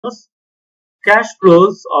Cash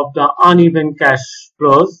flows of the uneven cash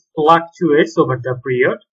flows fluctuates over the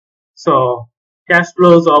period. So cash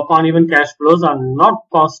flows of uneven cash flows are not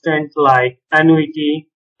constant like annuity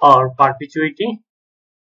or perpetuity.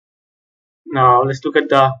 Now let's look at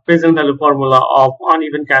the present value formula of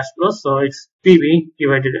uneven cash flows. So it's PV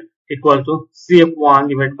divided equal to CF1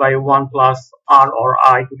 divided by 1 plus R or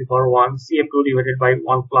I to the power 1, CF2 divided by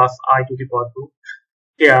 1 plus I to the power 2.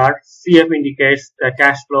 Here CF indicates the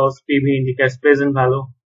cash flows, PV indicates present value,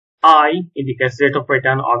 I indicates rate of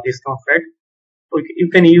return or discount rate. You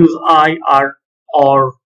can use I, R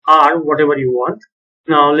or R, whatever you want.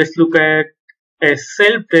 Now let's look at a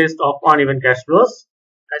self-test of uneven cash flows.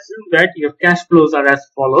 Assume that your cash flows are as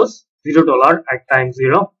follows: $0 at time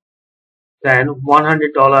 0, then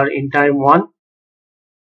 $100 in time 1,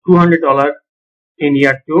 $200 in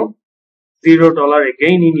year 2, $0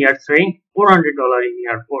 again in year 3, $400 in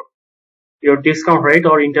year 4. Your discount rate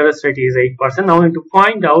or interest rate is 8%. Now you need to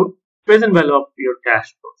find out present value of your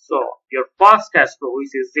cash flow. So your first cash flow,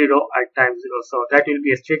 which is 0 at time 0, so that will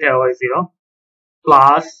be straight away 0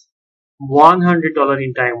 plus $100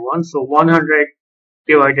 in time 1. So 100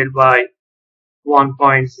 divided by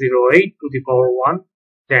 1.08 to the power 1,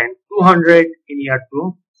 then 200 in year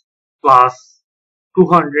 2 plus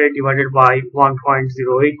 200 divided by 1.08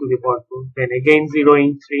 to the power 2, then again 0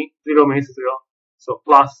 in 3, 0 means 0, so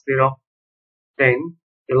plus 0, then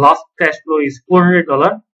the last cash flow is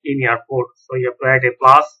 $400 in year 4, so you have to add a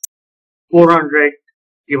plus 400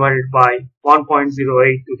 divided by 1.08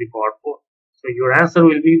 to the power 4, so your answer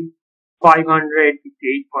will be 558.07.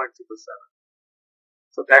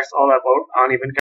 So that's all about uneven